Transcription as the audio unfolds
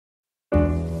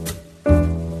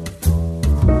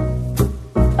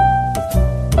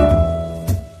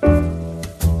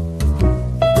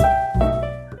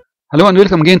Hello and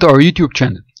welcome again to our YouTube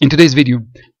channel. In today's video,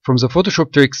 from the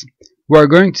Photoshop tricks, we are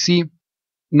going to see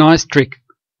nice trick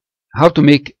how to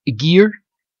make a gear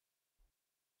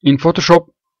in Photoshop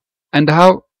and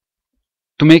how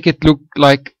to make it look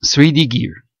like 3D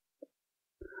gear.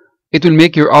 It will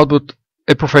make your output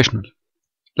a professional.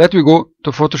 Let me go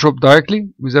to Photoshop directly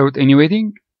without any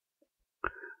waiting.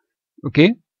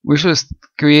 Okay, we shall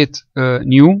create a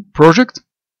new project,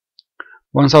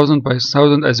 1000 by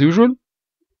 1000 as usual.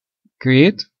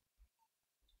 Create.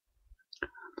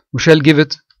 We shall give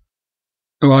it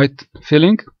a white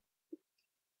filling,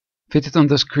 fit it on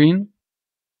the screen.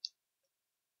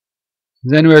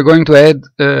 Then we are going to add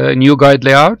a new guide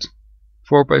layout,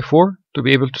 4x4, to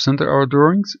be able to center our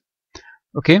drawings.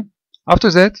 Okay. After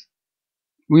that,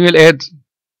 we will add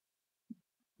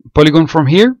Polygon from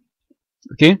here.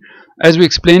 Okay. As we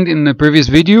explained in the previous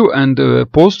video and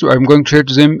post, I'm going to share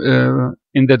to them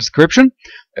in the description.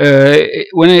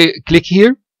 When I click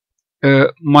here,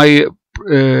 my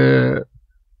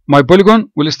polygon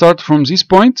will start from this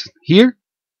point here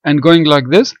and going like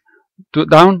this to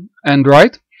down and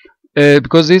right,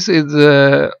 because this is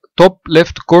the top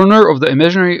left corner of the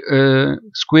imaginary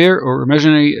square or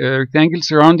imaginary rectangle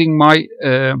surrounding my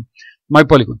my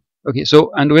polygon. Okay,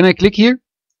 so and when I click here,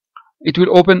 it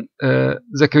will open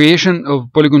the creation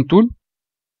of polygon tool.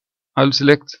 I'll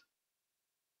select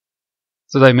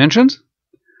the dimensions,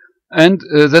 and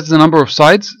that's the number of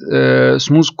sides,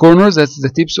 smooth corners, that's the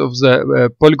tips of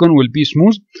the polygon will be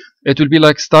smooth. It will be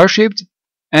like star shaped,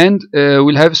 and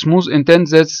will have smooth indent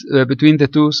that's between the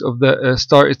toes of the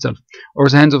star itself, or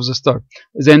the hands of the star.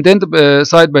 The indent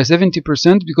side by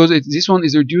 70%, because this one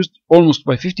is reduced almost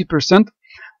by 50%.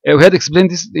 We had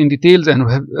explained this in details, and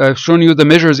I've shown you the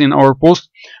measures in our post,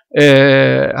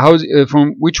 how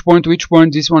from which point to which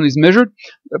point this one is measured.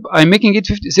 I'm making it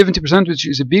 70%, which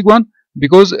is a big one,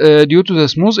 because due to the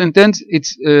smooth indent,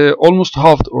 it's almost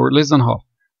halved or less than half.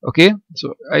 Okay,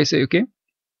 so I say okay.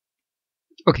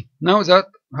 Okay, now that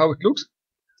how it looks.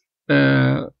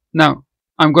 Now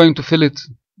I'm going to fill it,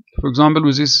 for example,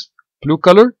 with this blue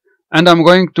color, and I'm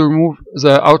going to remove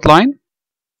the outline.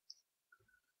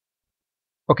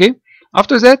 Okay,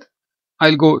 after that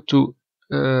I'll go to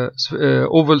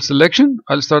oval selection.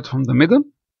 I'll start from the middle,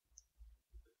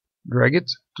 drag it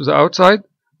to the outside,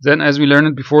 then as we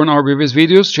learned before in our previous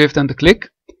videos, shift and click.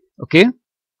 Okay,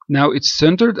 now it's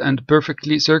centered and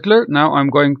perfectly circular. Now I'm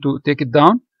going to take it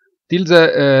down till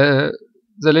the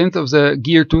length of the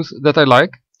gear tooth that I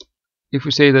like. If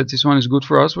we say that this one is good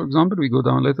for us, for example, we go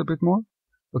down a little bit more.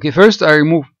 Okay, first I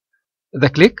remove the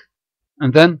click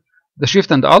and then the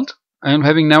shift and alt. I am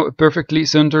having now a perfectly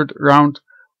centered round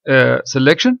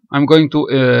selection. I'm going to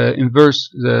inverse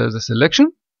the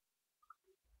selection.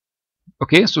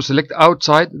 Okay, so select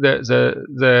outside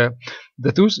the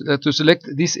tools to select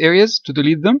these areas to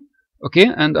delete them. Okay,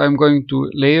 and I'm going to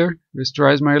layer,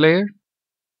 rasterize my layer.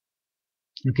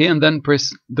 Okay, and then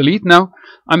press delete. Now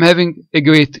I'm having a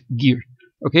great gear.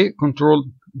 Okay, Control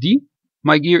D.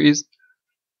 My gear is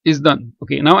done.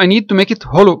 Okay, now I need to make it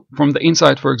hollow from the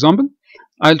inside, for example.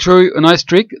 I'll show you a nice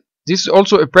trick. This is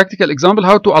also a practical example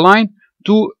how to align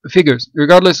two figures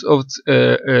regardless of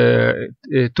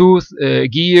tooth,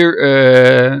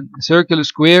 gear, circle,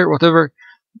 square, whatever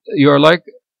you are like.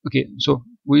 Okay, so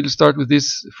we'll start with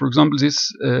this, for example,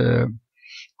 this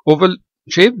oval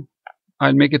shape.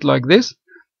 I'll make it like this.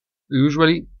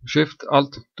 Usually shift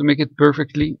alt to make it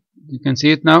perfectly, you can see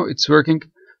it now, it's working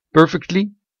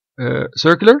perfectly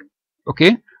circular.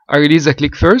 Okay, I release the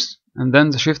click first and then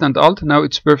the shift and alt. Now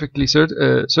it's perfectly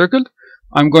circled.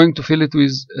 I'm going to fill it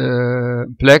with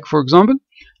black, for example,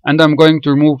 and I'm going to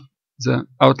remove the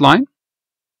outline.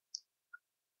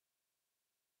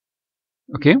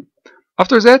 Okay,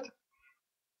 after that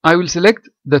I will select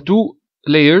the two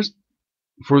layers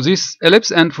for this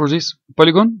ellipse and for this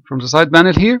polygon from the side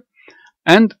panel here,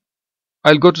 and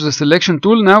I'll go to the selection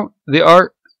tool. Now they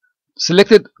are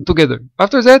selected together.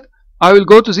 After that I will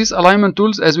go to these alignment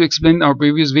tools as we explained in our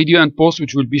previous video and post,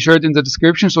 which will be shared in the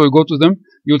description. So you go to them,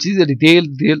 you'll see the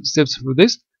detailed steps for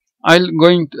this. I'm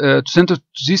going to center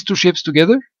these two shapes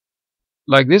together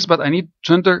like this, but I need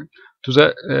to center to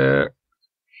the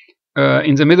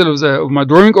in the middle of my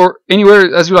drawing, or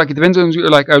anywhere as you like. It depends on you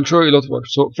like. I'll show you a lot of work.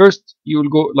 So first you will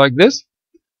go like this.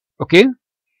 Okay,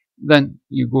 then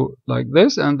you go like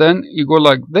this, and then you go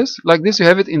like this. Like this, you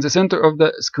have it in the center of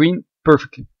the screen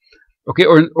perfectly. Okay,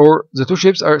 or the two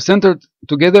shapes are centered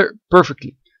together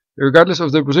perfectly, regardless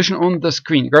of their position on the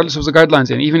screen, regardless of the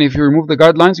guidelines. And even if you remove the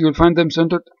guidelines, you will find them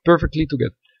centered perfectly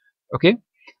together. Okay.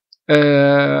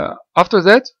 After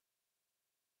that,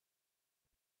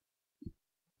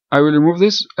 I will remove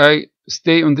this. I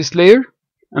stay on this layer.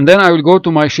 and then I will go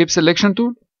to my shape selection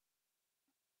tool.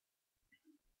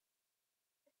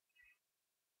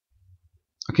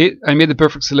 Okay, I made the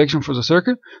perfect selection for the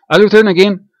circle. I'll return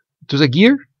again to the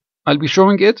gear. I'll be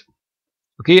showing it.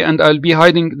 Okay, and I'll be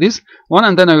hiding this one,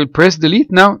 and then I will press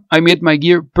delete. Now I made my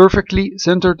gear perfectly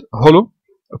centered hollow.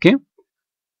 Okay,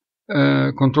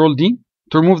 Control D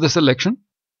to remove the selection.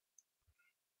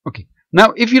 Okay,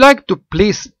 now if you like to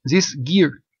place this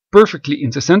gear perfectly in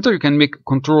the center, you can make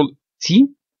Control T.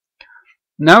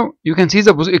 Now you can see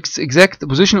the exact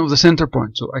position of the center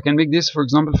point. So I can make this, for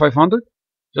example, 500.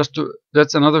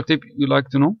 That's another tip you like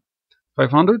to know.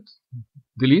 500.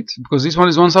 Delete, because this one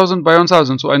is 1000 by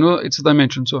 1000, so I know its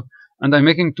dimension. So, and I'm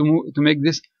making to make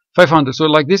this 500. So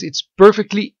like this, it's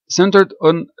perfectly centered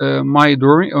on my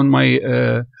drawing, on my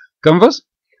canvas,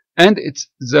 and it's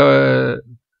the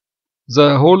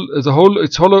whole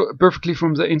it's hollow perfectly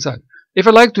from the inside. If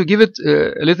I like to give it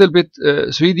a little bit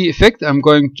 3D effect, I'm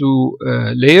going to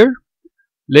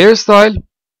layer style,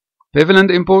 bevel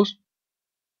and impose.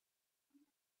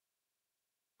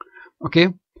 Okay.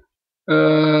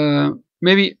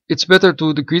 Maybe it's better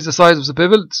to decrease the size of the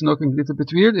bevel. It's looking a little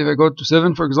bit weird. If I go to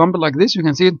 7, for example, like this, you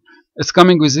can see it's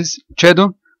coming with this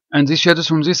shadow, and this shadows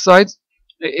from this side,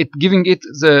 it giving it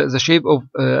the shape of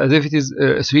as if it is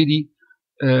a 3D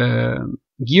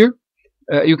gear.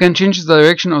 You can change the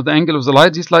direction of the angle of the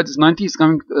light. This light is 90. It's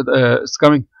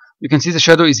coming. You can see the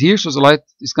shadow is here, so the light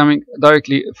is coming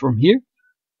directly from here.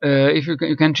 If you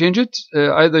can change it,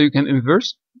 either you can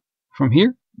inverse from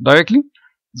here directly.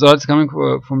 The light is coming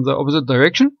from the opposite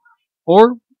direction,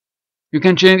 or you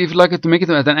can change, if you like it to make it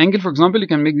at an angle. For example, you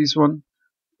can make this one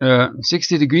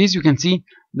 60 degrees. You can see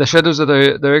the shadows,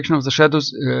 the direction of the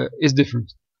shadows is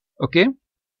different. Okay,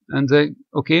 and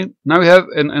okay, now we have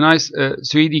a nice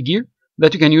 3D gear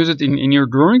that you can use it in your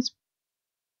drawings.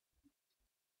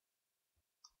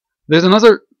 There's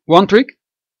another one trick.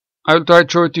 I will try to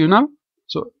show it to you now.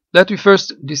 So let me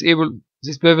first disable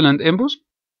this bevel and emboss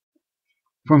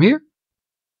from here.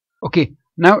 Okay,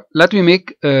 now let me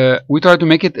make, we try to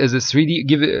make it as a 3D,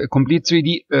 give it a complete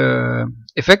 3D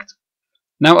effect.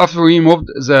 Now after we removed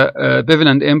the bevel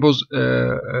and emboss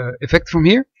effect from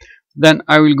here, then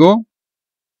I will go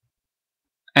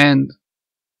and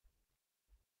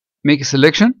make a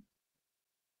selection.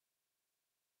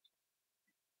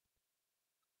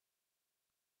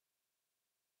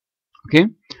 Okay,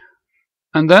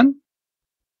 and then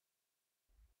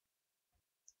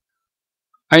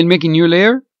I'll make a new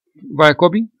layer via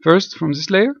copy first from this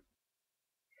layer.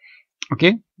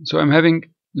 Okay, so I'm having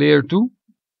layer 2,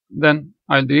 then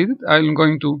I'll delete it. I'm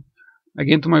going to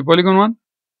again to my polygon one,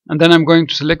 and then I'm going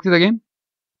to select it again.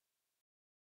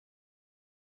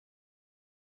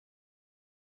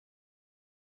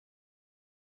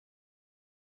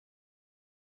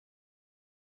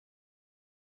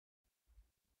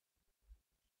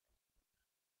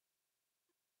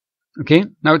 Okay,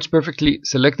 now it's perfectly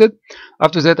selected.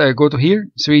 After that, I go to here,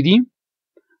 3D,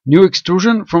 new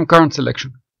extrusion from current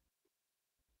selection.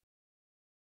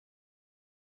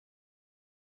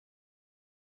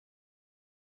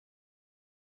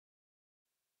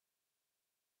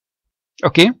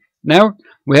 Okay, now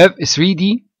we have a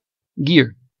 3D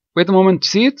gear. Wait a moment to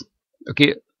see it.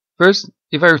 Okay, first,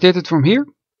 if I rotate it from here,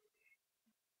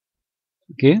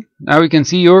 okay, now you can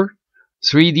see your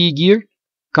 3D gear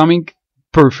coming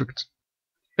perfect.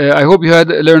 I hope you had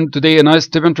learned today a nice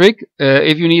tip and trick.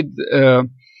 If you need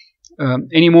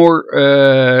any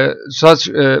more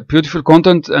such beautiful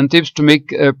content and tips to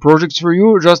make projects for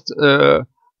you, just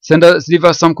leave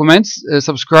us some comments,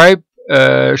 subscribe,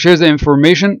 share the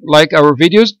information, like our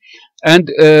videos, and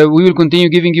we will continue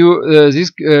giving you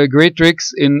these great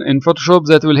tricks in Photoshop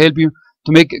that will help you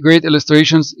to make great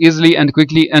illustrations easily and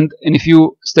quickly and in a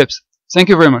few steps. Thank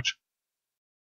you very much.